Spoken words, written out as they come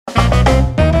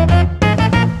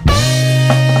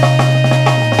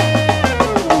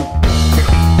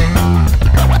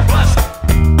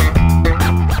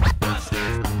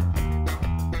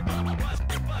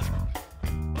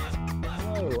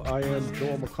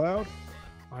McLeod.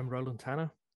 I'm Roland Tanner.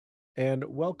 And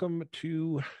welcome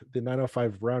to the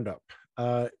 905 Roundup,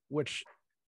 which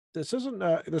this isn't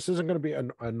going to be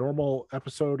a normal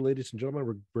episode, ladies and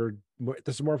gentlemen.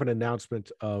 This is more of an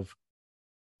announcement of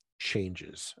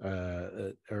changes,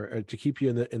 or to keep you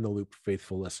in the loop,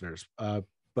 faithful listeners.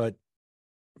 But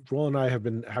Roland and I have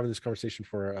been having this conversation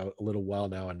for a little while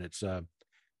now, and it's time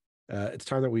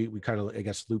that we kind of, I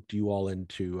guess, looped you all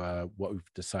into what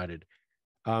we've decided.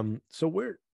 So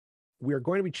we are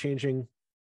going to be changing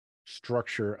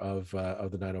structure of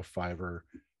the 905er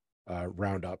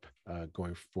roundup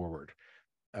going forward.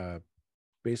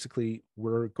 Basically,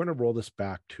 we're going to roll this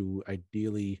back to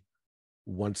ideally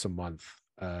once a month,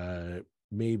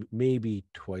 maybe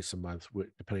twice a month,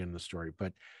 depending on the story.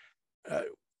 But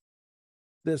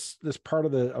this part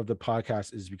of the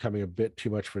podcast is becoming a bit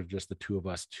too much for just the two of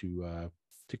us to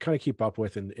kind of keep up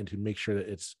with and to make sure that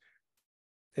it's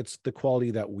the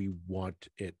quality that we want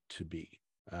it to be.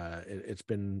 It's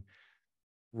been,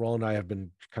 Roland and I have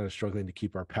been kind of struggling to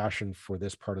keep our passion for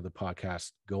this part of the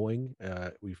podcast going.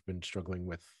 We've been struggling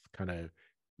with kind of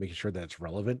making sure that it's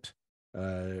relevant,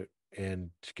 and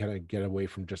to kind of get away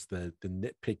from just the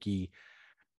nitpicky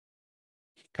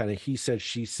kind of he said,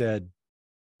 she said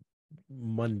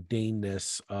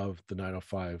mundaneness of the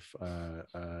 905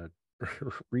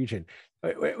 region,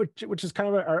 which is kind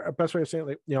of our best way of saying,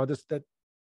 like,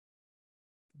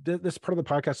 this part of the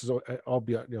podcast is all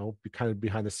be kind of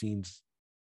behind the scenes,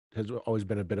 has always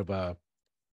been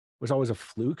was always a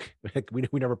fluke. Like we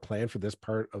never planned for this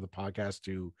part of the podcast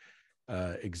to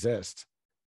exist.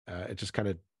 It just kind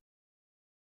of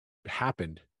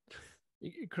happened.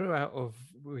 It grew out of,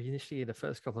 we initially, the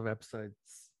first couple of episodes,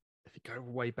 if you go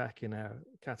way back in our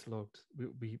catalogue,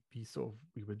 we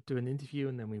would do an interview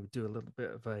and then we would do a little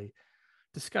bit of a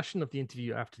discussion of the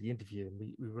interview after the interview, and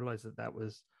we realized that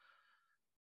was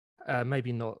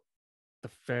maybe not the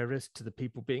fairest to the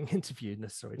people being interviewed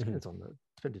necessarily.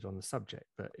 Depended on the subject,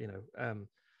 but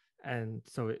and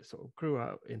so it sort of grew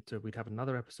out into, we'd have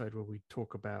another episode where we'd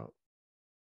talk about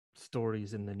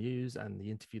stories in the news and the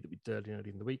interview that we did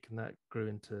early in the week, and that grew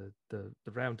into the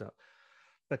roundup.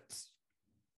 But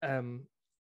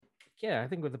I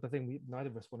think with the thing neither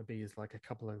of us want to be is like a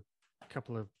couple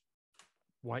of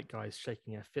white guys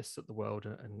shaking our fists at the world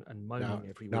and moaning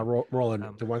every week. Now, Roland,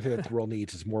 the one thing that the world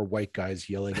needs is more white guys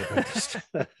yelling about the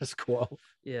status quo.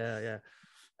 Yeah.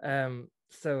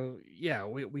 So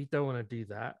we don't want to do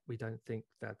that. We don't think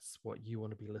that's what you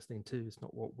want to be listening to. It's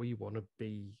not what we want to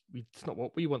be. It's not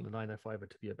what we want the 905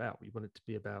 to be about. We want it to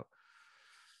be about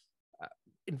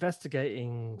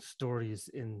investigating stories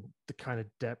in the kind of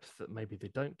depth that maybe they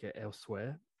don't get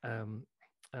elsewhere,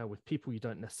 with people you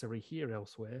don't necessarily hear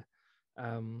elsewhere.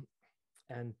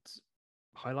 And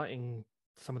highlighting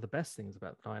some of the best things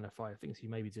about the 905, things you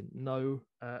maybe didn't know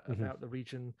about the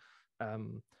region.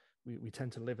 We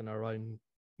tend to live in our own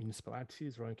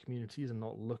municipalities, our own communities, and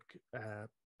not look at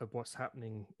what's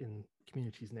happening in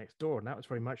communities next door. And that was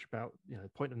very much about, the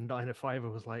point of the 905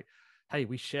 was like, hey,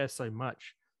 we share so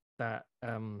much that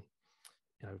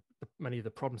many of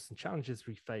the problems and challenges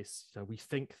we face, we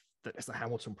think that it's a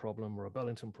Hamilton problem or a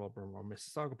Burlington problem or a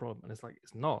Mississauga problem, and it's like,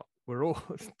 it's not. We're all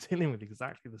dealing with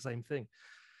exactly the same thing.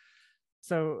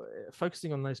 So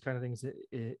focusing on those kind of things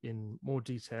in more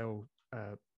detail,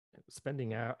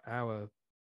 spending our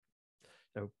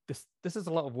this is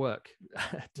a lot of work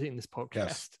doing this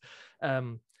podcast.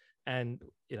 Yes. And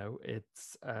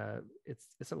it's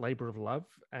a labor of love,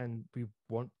 and we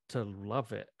want to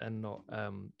love it and not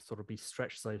sort of be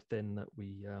stretched so thin that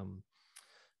we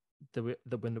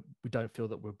when we don't feel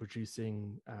that we're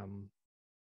producing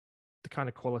the kind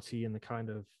of quality and the kind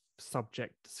of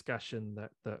subject discussion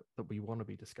that we want to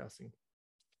be discussing.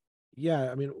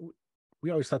 Yeah, I mean,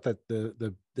 we always thought that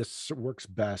this works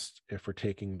best if we're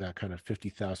taking that kind of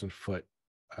 50,000 foot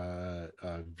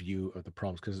view of the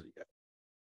problems, because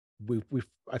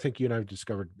I think you and I have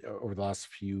discovered over the last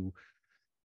few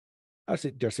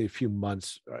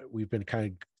months, we've been kind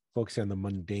of focusing on the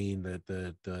mundane,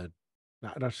 the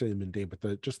not necessarily the mundane, but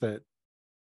the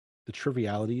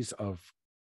trivialities of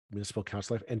municipal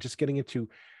council life, and just getting into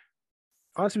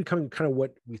honestly becoming kind of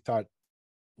what we thought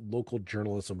local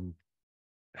journalism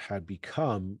had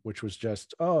become, which was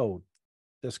just, oh,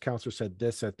 this councilor said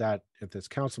this at this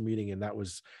council meeting, and that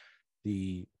was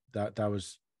that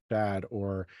was bad,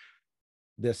 or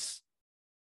this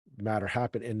matter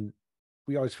happened. And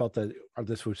we always felt that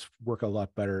this would work a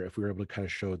lot better if we were able to kind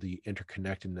of show the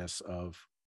interconnectedness of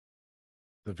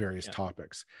the various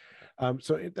topics.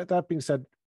 So that being said,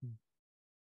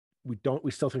 we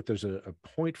still think there's a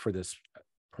point for this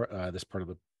part of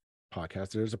the podcast.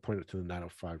 There's a point to the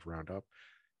 905 roundup.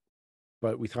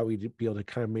 but we thought we'd be able to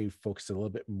kind of maybe focus a little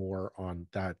bit more on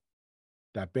that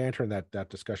banter and that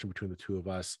discussion between the two of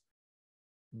us,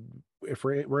 if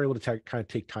we're able to kind of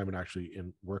take time and actually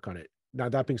and work on it. Now,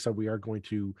 that being said, we are going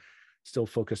to still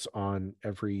focus on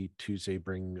every Tuesday,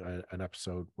 bring an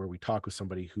episode where we talk with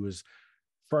somebody who is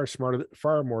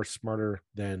far more smarter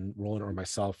than Roland or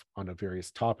myself on a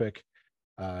various topic,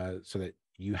 so that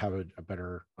you have a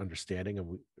better understanding of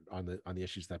on the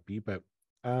issues that be. But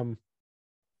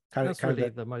that's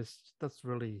really that's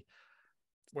really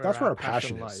where that's where our our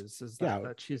passion passion is. lies, is Yeah.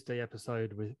 that Tuesday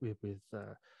episode with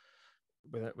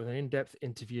an in-depth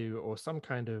interview or some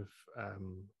kind of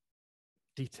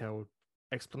detailed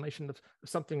explanation of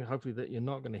something, hopefully that you're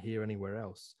not going to hear anywhere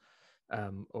else,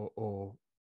 or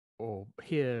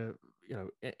hear,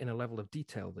 in a level of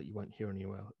detail that you won't hear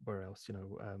anywhere else.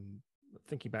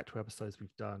 Thinking back to episodes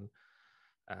we've done,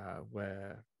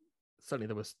 where certainly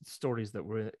there were stories that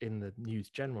were in the news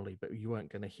generally, but you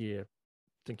weren't going to hear.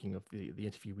 Thinking of the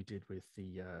interview we did with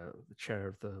the chair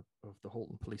of the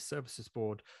Halton Police Services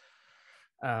Board,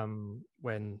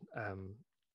 when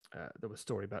there was a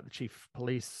story about the chief of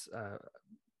police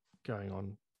going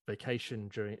on vacation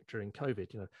during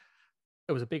COVID.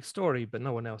 It was a big story, but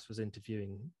no one else was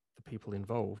interviewing the people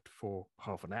involved for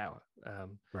half an hour.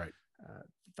 Right.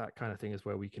 That kind of thing is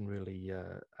where we can really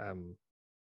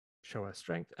show our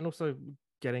strength, and also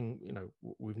getting,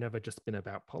 we've never just been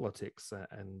about politics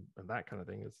and that kind of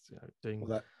thing. Is doing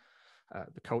the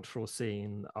cultural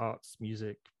scene, arts,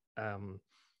 music.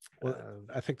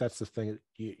 I think that's the thing.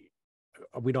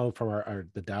 We know from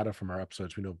the data from our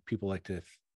episodes, we know people like to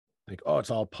think, oh,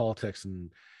 it's all politics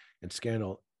and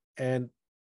scandal. And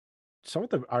some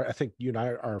of I think you and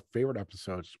I, our favorite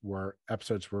episodes were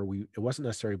episodes where it wasn't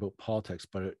necessarily about politics,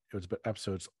 but it was about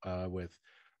episodes with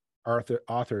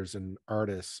authors and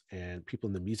artists and people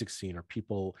in the music scene, or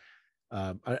people.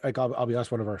 I'll be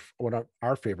honest. One of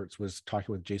our favorites was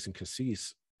talking with Jason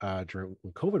Cassis during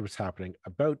when COVID was happening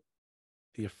about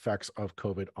the effects of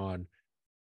COVID on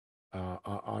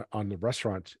the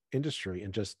restaurant industry,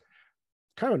 and just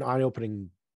kind of an eye-opening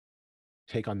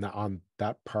take on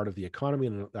that part of the economy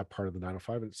and that part of the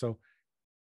 905. And so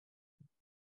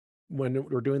when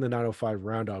we're doing the 905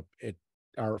 roundup,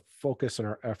 our focus and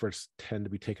our efforts tend to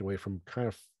be taken away from kind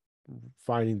of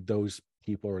finding those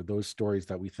people or those stories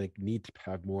that we think need to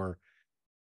have more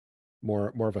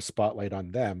of a spotlight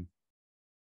on them,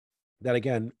 that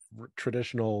again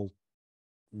traditional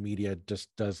media just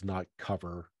does not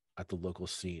cover at the local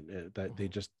scene, that they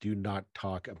just do not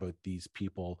talk about these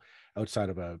people outside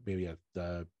of maybe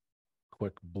a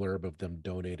quick blurb of them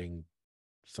donating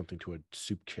something to a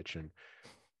soup kitchen,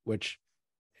 which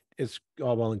is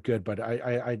all well and good, but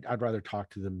I'd rather talk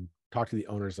to the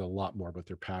owners a lot more about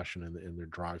their passion and their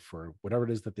drive for whatever it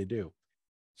is that they do.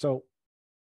 So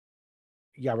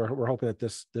yeah, we're hoping that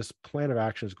this plan of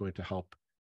action is going to help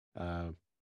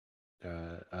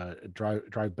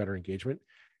drive better engagement.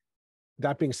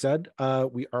 That being said,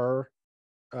 we're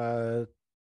also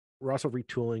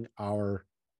retooling our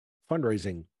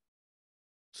fundraising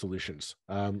solutions.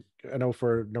 I know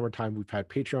for a number of time we've had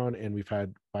Patreon and we've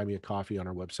had Buy Me a Coffee on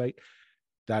our website.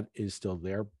 That is still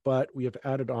there, but we have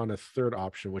added on a third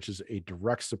option, which is a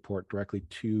direct support directly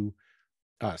to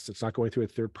us. It's not going through a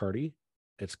third party.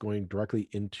 It's going directly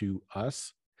into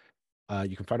us.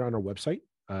 You can find it on our website.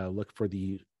 Look for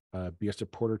the Be a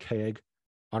Supporter tag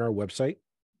on our website,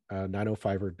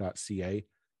 905er.ca.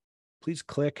 Please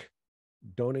click,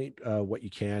 donate what you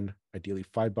can, ideally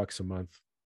 $5 a month.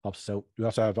 Helps out. We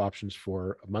also have options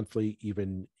for monthly,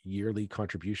 even yearly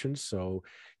contributions. So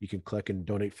you can click and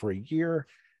donate for a year.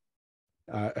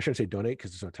 I shouldn't say donate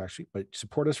because it's not tax free, but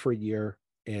support us for a year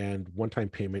and one-time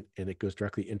payment, and it goes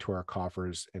directly into our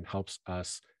coffers and helps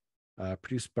us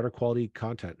produce better quality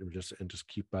content and just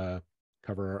keep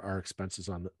cover our expenses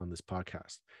on this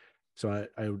podcast. So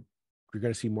you're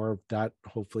going to see more of that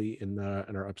hopefully in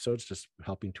our episodes, just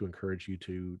helping to encourage you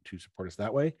to support us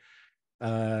that way,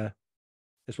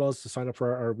 as well as to sign up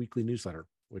for our weekly newsletter,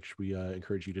 which we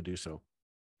encourage you to do so.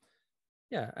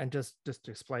 Yeah, and just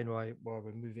to explain why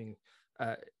we're moving,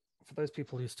 for those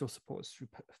people who still support us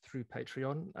through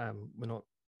Patreon, we're not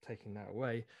taking that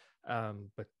away,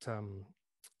 but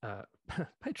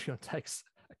Patreon takes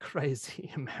a crazy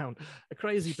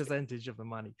percentage of the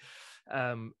money.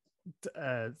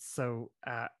 So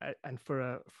and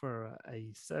for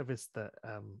a service that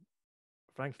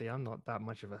frankly I'm not that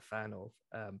much of a fan of,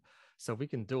 so we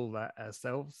can do all that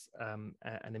ourselves, and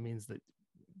it means that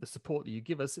the support that you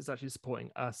give us is actually supporting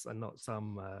us and not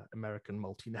some American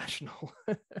multinational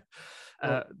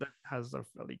that has a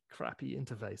really crappy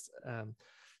interface.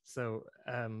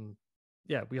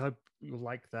 yeah, we hope you'll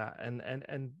like that.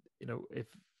 And you know,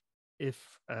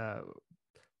 if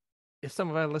some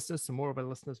of our listeners, some more of our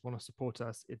listeners want to support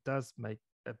us, it does make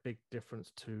a big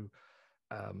difference to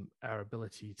our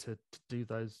ability to do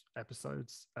those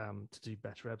episodes, to do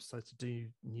better episodes, to do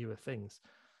newer things,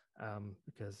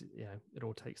 because you know it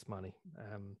all takes money.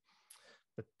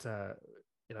 But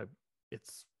you know,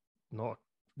 it's not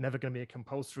never going to be a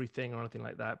compulsory thing or anything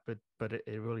like that, but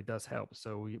it really does help.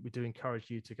 So we do encourage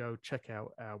you to go check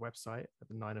out our website at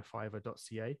the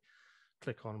 905.ca,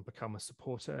 click on become a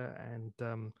supporter, and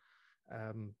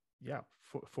yeah,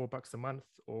 $4 a month,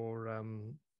 or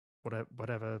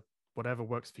whatever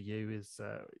works for you is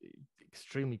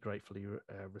extremely gratefully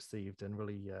received, and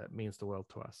really means the world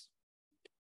to us.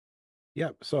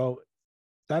 Yeah, so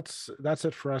that's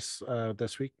it for us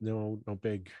this week. No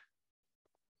big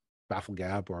baffle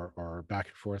gab or back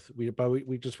and forth.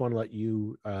 We just want to let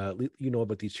you know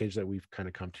about these changes that we've kind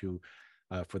of come to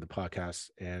for the podcast,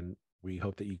 and we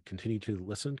hope that you continue to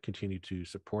listen, continue to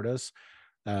support us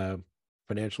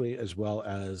financially, as well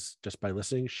as just by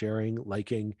listening, sharing,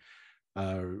 liking,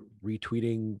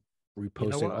 retweeting,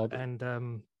 reposting. You know what? And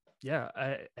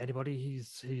anybody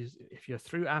who's if you're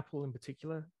through Apple in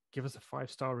particular, give us a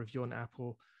 5-star review on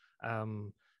Apple.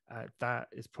 That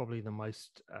is probably the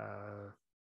most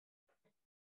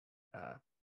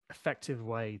effective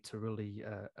way to really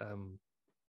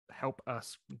help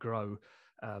us grow.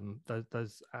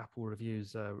 Those Apple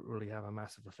reviews really have a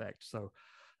massive effect. So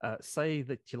say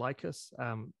that you like us,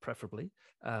 preferably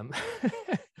on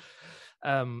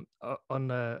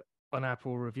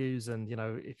Apple reviews, and you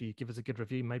know, if you give us a good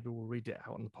review, maybe we'll read it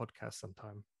out on the podcast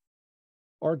sometime.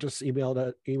 Or just email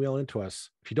into us.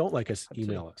 If you don't like us,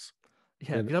 email us.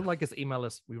 Yeah, if you don't like us, email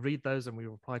us. We read those and we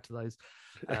reply to those.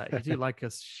 If you do like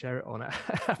us, share it on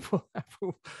Apple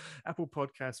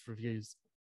podcast reviews.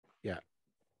 Yeah.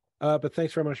 But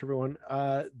thanks very much, everyone.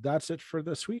 That's it for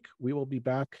this week. We will be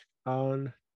back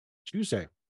on Tuesday.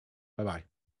 Bye-bye.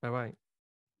 Bye-bye.